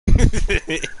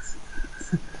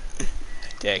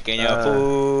Taking your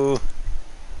poo.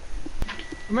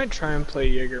 I might try and play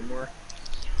Jaeger more.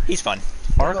 He's fun.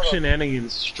 Arc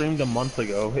Shenanigans streamed a month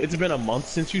ago. It's been a month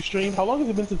since you streamed. How long has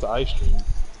it been since I streamed?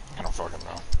 I don't fucking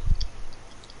know.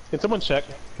 Can someone check?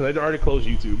 Because I already closed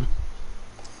YouTube.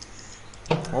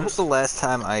 When was the last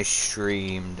time I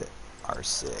streamed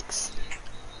R6?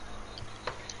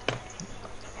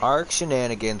 Arc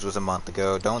Shenanigans was a month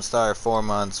ago. Don't Starve 4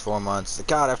 months. 4 months.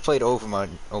 God, I've played Overwatch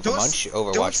 5 Don't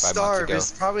months Starve ago.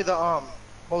 is probably the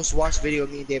most watched video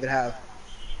me and David have.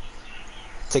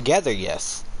 Together,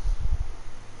 yes.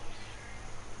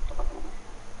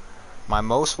 My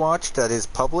most watched that is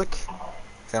public,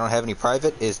 if I don't have any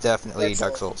private, is definitely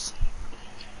Dark Souls.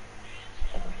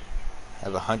 I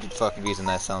have 100 fucking views on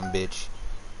that son of a bitch.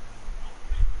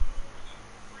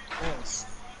 Yes.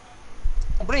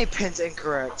 How many pins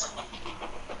incorrect?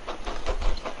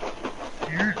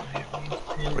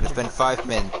 But it's been 5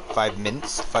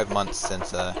 months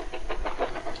since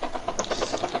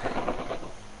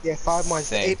Yeah, 5 months.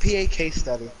 Same. APA case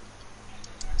study.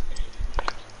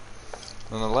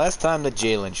 When the last time the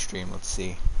Jalen streamed, let's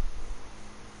see.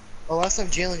 The last time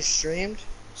Jalen streamed?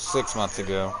 6 months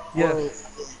ago. Yeah. Or-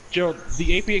 Joe,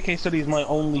 the APA case study is my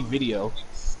only video.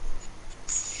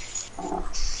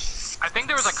 I think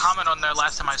there was a comment on there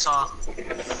last time I saw.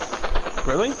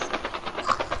 Really?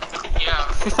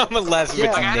 Yeah. I'm a last Yeah.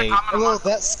 with Like, I had a Nate. comment on Oh,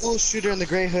 that school shooter in the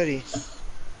gray hoodie.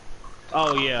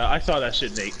 Oh yeah, I saw that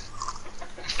shit, Nate.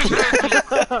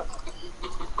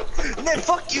 Nate,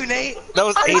 fuck you, Nate! That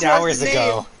was I 8 just hours watched the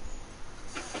ago.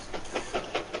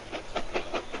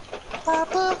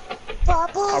 Papa,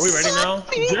 Papa, Are we ready now?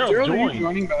 Gerald, Gerald, are you join.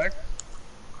 joining back?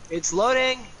 It's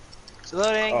loading. It's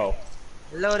loading. Oh.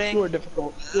 Loading. You are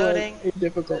difficult. Loading. You are a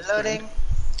difficult. Loading.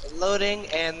 Loading.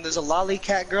 And there's a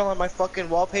lollycat girl on my fucking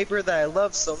wallpaper that I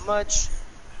love so much.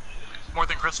 More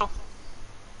than Crystal?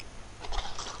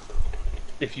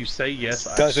 If you say yes,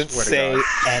 I Doesn't swear say to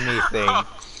God. anything.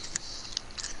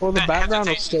 Well, the That background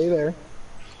will hesitation. stay there.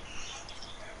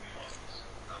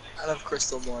 I love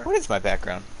Crystal more. What is my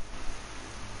background?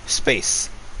 Space.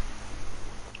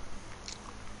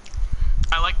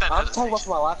 I like that. I'm talking about hesitation. for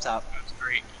my laptop. That's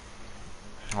great.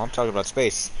 Oh, I'm talking about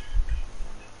space.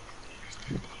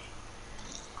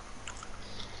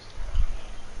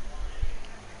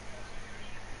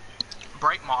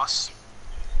 Bright Moss.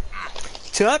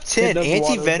 Top 10 does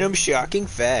anti-venom water. shocking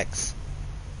facts.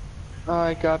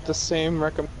 I got the same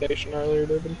recommendation earlier,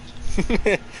 David.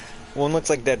 One looks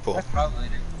like Deadpool. Probably.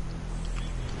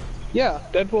 Yeah,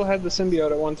 Deadpool had the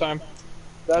symbiote at one time. I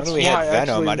That's knew why we had Venom,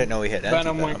 actually I didn't know we had Venom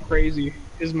anti-venom. went crazy.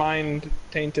 His mind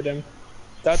tainted him.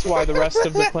 That's why the rest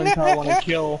of the Clintar want to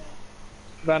kill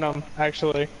Venom,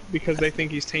 actually, because they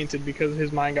think he's tainted because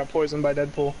his mind got poisoned by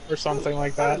Deadpool or something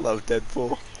like I that. love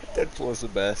Deadpool. Deadpool is the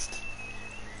best.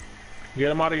 Get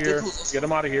him out of here. Get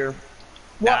him out of here.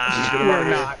 What? Nah. We're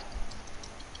not.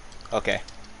 Okay.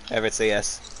 Everett, say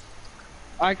yes.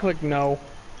 I clicked no.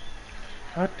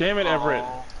 God damn it, Everett.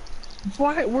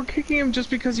 Why? We're kicking him just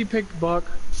because he picked Buck.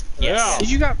 Yes.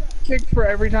 You got kicked for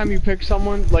every time you picked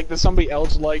someone like that somebody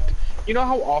else liked. You know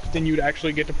how often you'd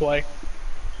actually get to play?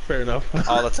 Fair enough.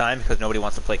 All the time, because nobody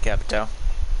wants to play Capitao.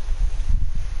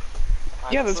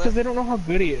 Yeah, that's because they don't know how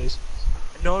good he is.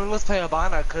 No one wants to play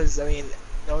Habana because, I mean,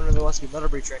 no one really wants to be Metal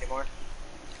Breacher anymore.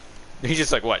 He's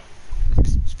just like, what?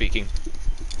 Speaking.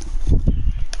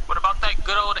 What about that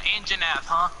good old Anjanath,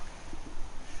 huh?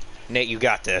 Nate, you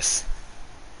got this.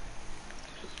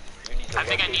 I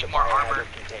think I need more armor.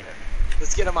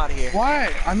 Let's get him out of here.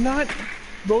 Why? I'm not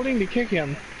voting to kick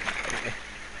him.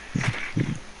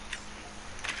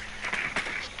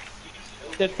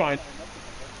 That's fine.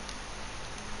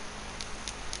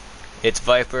 It's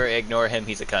Viper, ignore him,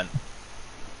 he's a cunt.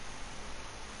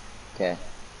 Okay.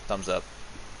 Thumbs up.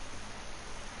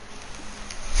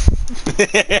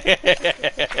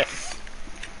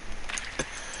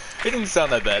 It didn't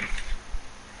sound that bad.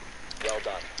 Well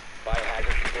done.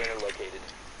 Biohazard container located.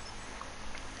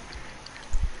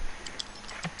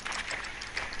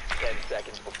 10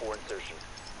 seconds before insertion.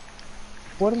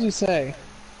 What did he say?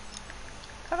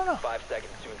 5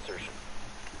 seconds to insertion.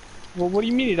 Well, what do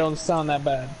you mean he don't sound that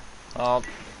bad? All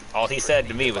he said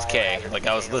to me was K. Like,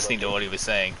 I was listening to what he was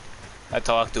saying. I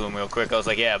talked to him real quick. I was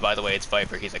like, yeah, by the way, it's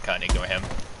Viper. He's a cunt. Ignore him.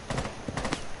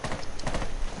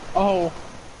 Oh,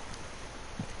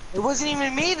 It wasn't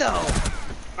even me, though.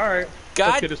 Alright. God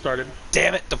Let's get it started.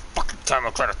 damn it. The fucking time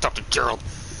I'm trying to talk to Gerald.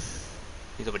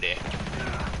 He's over there.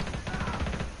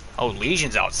 Oh,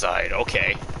 Legion's outside.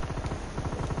 Okay.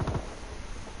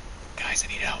 Guys, I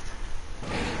need help.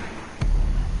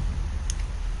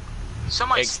 So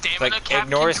my stamina cap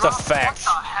ignores can the drop? fact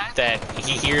What the heck? that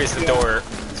he hears the door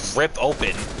rip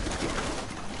open.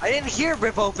 I didn't hear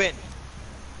rip open.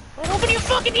 Well, open your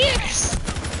fucking ears!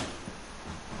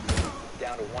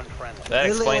 Down to one friendly. That Literally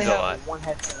explains a have lot. One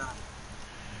headset on.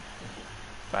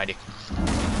 Find you.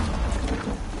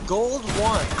 Gold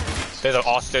 1.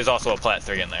 There's also a plat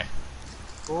 3 in there.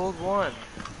 Gold 1.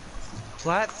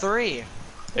 Plat 3.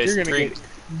 There's You're gonna three, get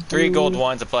three gold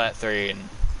 1s, a plat 3, and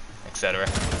etc.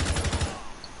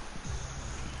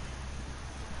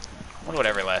 I wonder what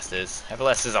Everlast is.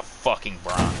 Everlast is a fucking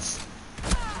bronze.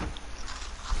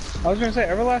 I was gonna say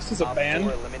Everlast is a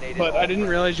band, but I didn't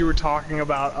realize you were talking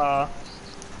about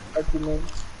Equipment.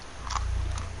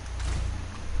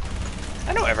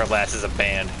 I know Everlast is a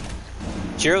band.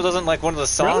 Jiro doesn't like one of the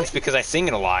songs Really? because I sing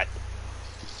it a lot.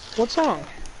 What song?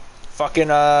 Fucking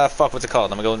fuck, what's it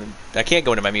called? I can't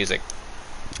go into my music.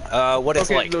 What it's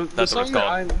like. the That's what it's song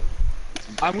called. that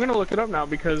I'm gonna look it up now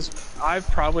because I've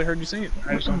probably heard you sing it.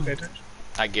 I just don't pay attention.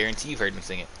 I guarantee you've heard me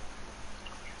sing it.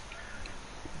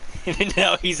 And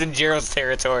now he's in Jiro's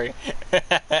territory.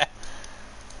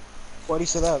 Why do you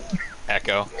say that?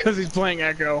 Echo. Because he's playing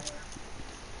Echo.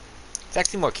 It's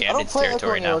actually more I don't Camden's play Echo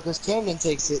territory anymore now. because Camden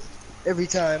takes it every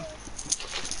time.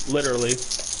 Literally.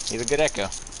 He's a good Echo.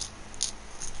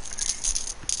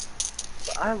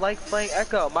 But I like playing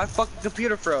Echo. My fucking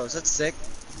computer froze. That's sick.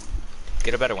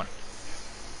 Get a better one.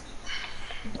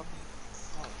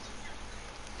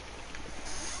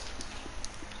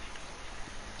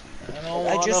 I don't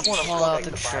I just wanna wanna pull out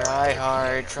fucking the try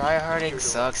hard. Try harding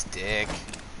sucks dick.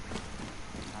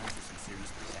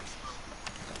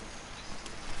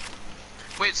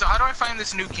 Wait, so how do I find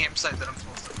this new campsite that I'm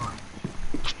supposed to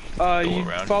find? You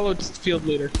around. followed field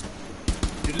leader.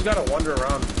 You just gotta wander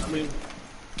around. I mean,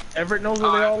 Everett knows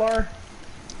where they all are.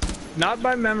 Not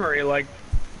by memory, like.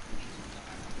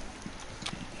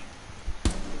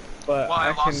 But Well, I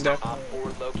I lost can them. definitely.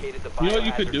 Op 4 located the you know what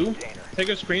you could biohazard do? container. Take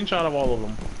a screenshot of all of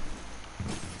them.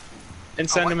 And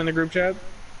send what? them in the group chat.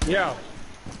 Yeah.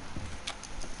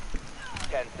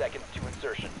 10 seconds to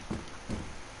insertion.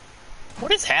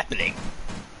 What is happening?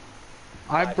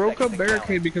 I 5 broke a seconds to barricade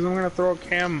count. because I'm gonna throw a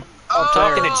cam. I'm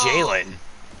talking to Jalen.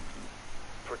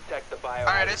 Protect the biohazard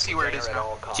Alright, I see where it is container at now.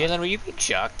 all costs. Jalen, were you being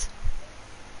shocked?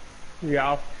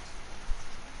 Yeah.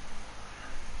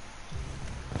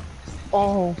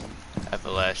 Oh.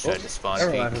 Everlast tried to spawn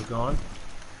Everlast peek. is gone.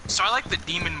 So I like the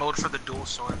demon mode for the dual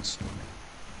swords.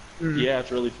 Mm. Yeah,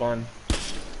 it's really fun.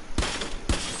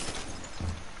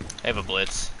 I have a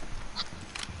blitz.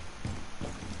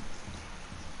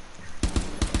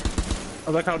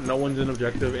 I like how no one's in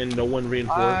objective and no one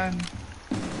reinforced. I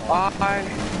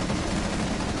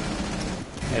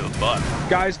have a buck.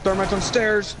 Guys, thermites on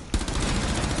stairs.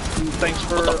 Thanks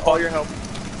What the for fuck? all your help.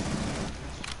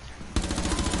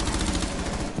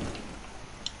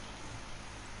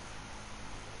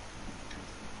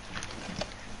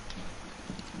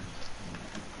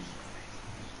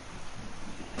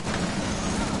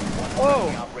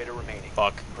 One operator remaining.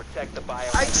 Fuck. Protect the I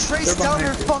biohazard. traced They're down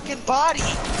behind her you. fucking body.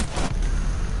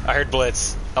 I heard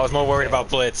blitz. I was more worried about All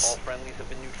blitz. friendlies have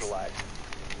been neutralized.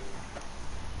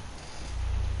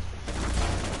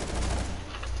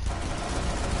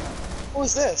 What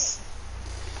was this?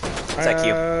 It's like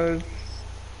you.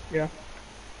 Yeah.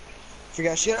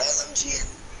 Forgot she had an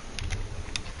LMG.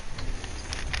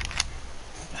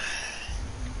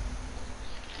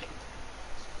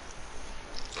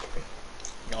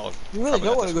 No, You really probably don't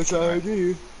not want to go this try her, one. do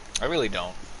you? I really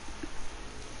don't.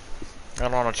 I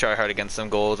don't want to try hard against some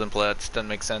golds and plats. Doesn't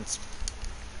make sense.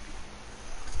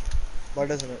 Why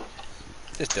doesn't it?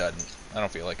 Just doesn't. I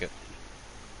don't feel like it.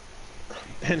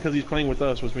 And because he's playing with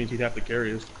us, which means he'd have to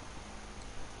carry us.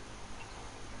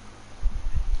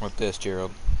 What this,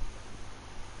 Gerald?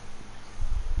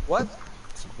 What?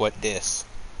 What this?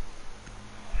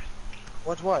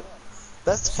 What?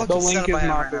 That's the The fucking link sound is of my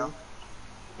not right now.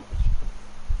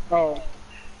 Oh.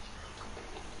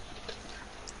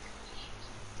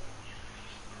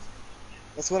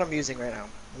 That's what I'm using right now,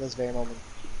 in this very moment.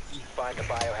 Find the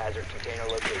biohazard container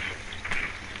location.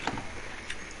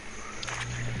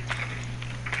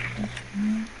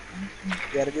 You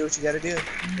gotta do what you gotta do. You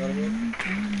know what I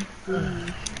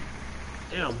mean?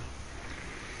 Damn.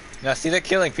 Now, see, they're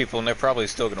killing people, and they're probably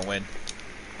still gonna win.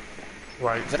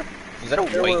 Right. Is that a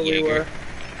They're white where we Jaeger? were.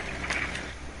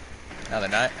 No, they're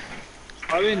not.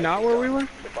 Are they not where we were?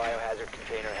 The biohazard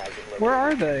container has been located. Where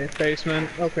are they? Basement.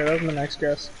 Okay, that was my next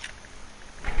guess.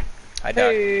 I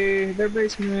died. Hey, their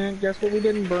basement. Guess what we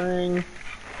didn't bring?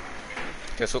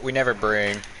 Guess what we never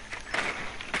bring?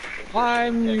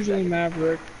 I'm usually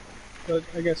Maverick, but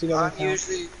I guess he doesn't I'm count.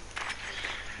 usually...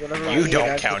 whenever You we don't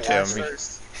get count to the him.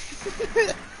 first.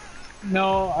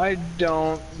 No, I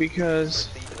don't, because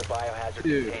Proceed to the biohazard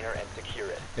Dude. container and secure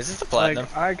it. Is this the platinum?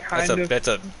 like I kind of That's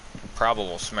a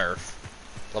probable Smurf.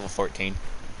 Level 14.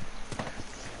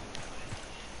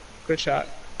 good shot.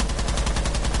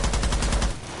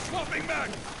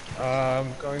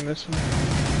 Going this way.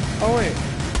 Oh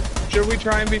wait, should we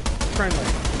try and be friendly?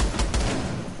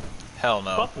 Hell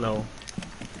no. Fuck no.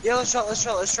 Yeah, let's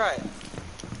try it.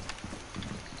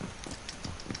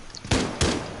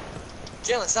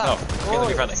 Jalen, stop. No, Whoa, Jalen,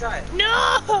 be friendly. let's try it.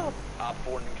 No! Op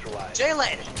 4 neutralized.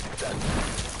 Jalen!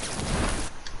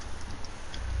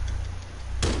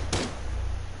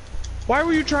 Why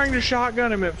were you trying to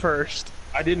shotgun him at first?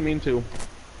 I didn't mean to.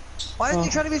 Why didn't you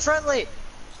Oh. try to be friendly?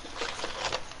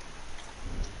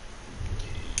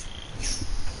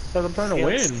 Cause I'm trying to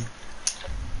Yes. win.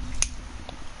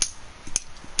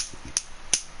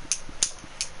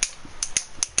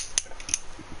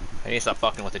 I need to stop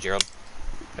fucking with it, Gerald.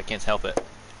 I can't help it.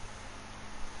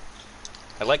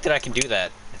 I like that I can do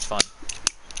that. It's fun.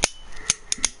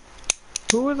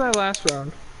 Who was I last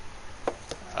round?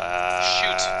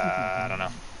 I don't know.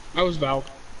 I was Valk.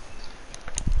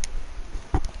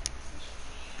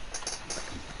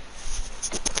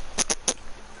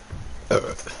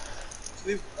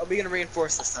 Are we gonna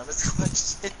reinforce this time? Is the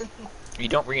question. You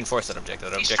don't reinforce that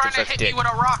objective. That He's objective trying to sucks hit dick. me with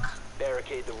a rock.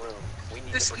 Barricade the room. We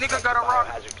need This to nigga protect got the a rock.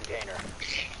 biohazard container.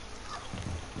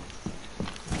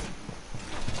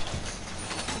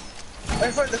 Are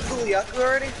you fighting the Kuliaku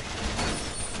already?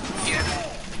 Yeah.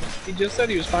 He just said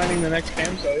he was finding the next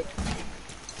campsite.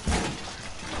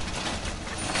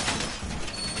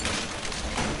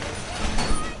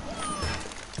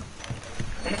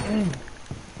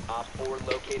 Op 4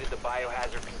 located the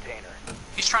biohazard container.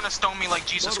 He's trying to stone me like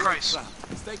Jesus Christ.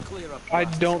 I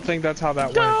don't think that's how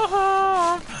that went.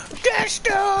 home! Get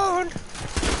stoned!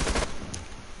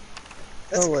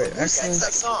 That's Oh, wait, Who sings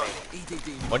that song?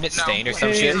 Wasn't it No. stained or some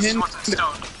Hey, shit? Jesus him- wasn't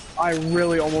stoned. I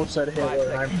really almost said Hitler,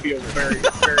 and I feel very,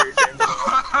 very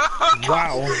ashamed.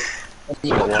 Wow.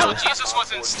 No, Jesus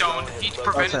wasn't stoned. He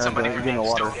prevented somebody from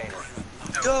being stoned.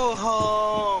 Go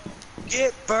home.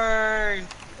 Get burned.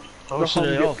 Oh shit,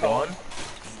 they all gone?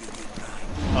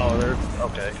 Oh, they're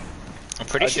okay. I'm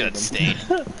pretty sure it's stained.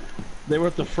 They were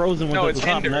at the frozen ones No, at the it's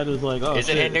top, and hindered. that was like, oh Is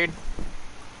it shit. hindered?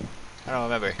 I don't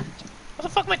remember. What the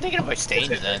fuck am I thinking about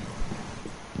stained then?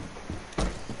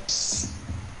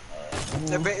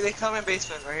 They come in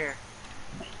basement right here.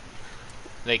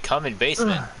 They come in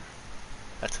basement.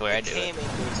 That's where I do it. Came in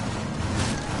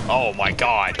basement. Oh my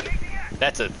god.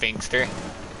 That's a Finkster.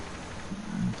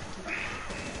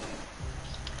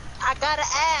 I got an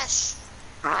ass.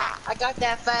 I got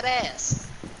that fat ass.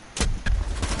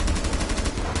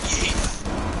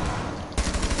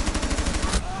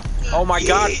 Oh my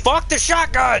god, Yeah. fuck the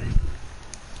shotgun!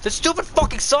 The stupid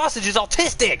fucking sausage is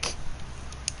autistic!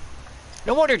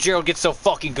 No wonder Gerald gets so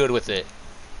fucking good with it.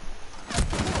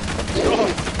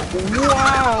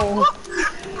 Wow!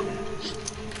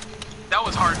 That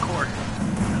was hardcore.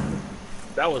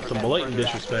 That was some blatant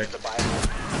disrespect.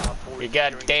 You're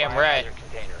goddamn right.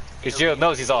 Because Gerald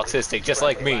knows he's autistic, just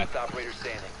like me.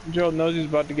 Joe knows he's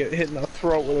about to get hit in the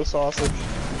throat with a sausage.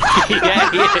 Yeah,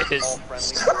 he is. All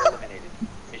friendlies were eliminated.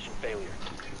 Mission failure.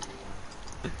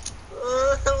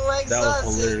 Like That was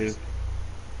sausage. hilarious.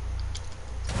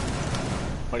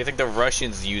 Why do you think the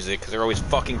Russians use it? Because they're always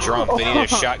fucking drunk. They need a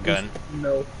shotgun.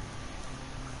 No.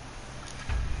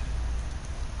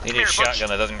 They need Here, a shotgun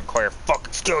that doesn't require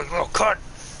fucking skill, you little cunt!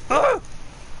 Ah!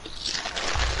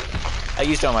 I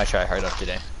used all my try hard up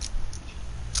today.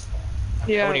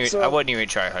 Yeah, I wasn't even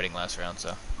try harding last round,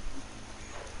 so.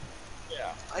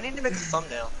 I need to make a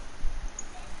thumbnail.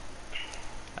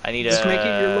 I need Just make it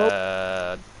your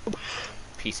a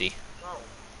PC.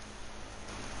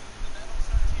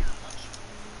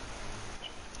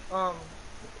 Oh.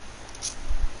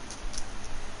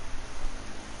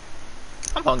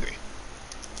 I'm hungry.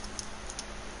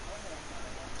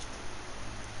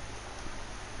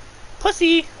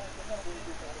 Pussy!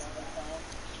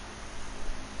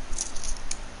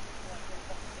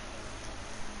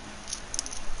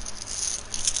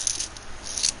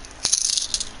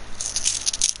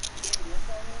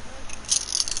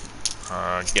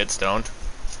 Get stoned.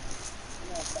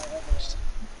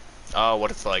 Oh,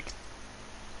 what it's like.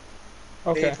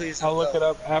 Okay, Please, I'll look it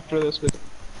up after this video.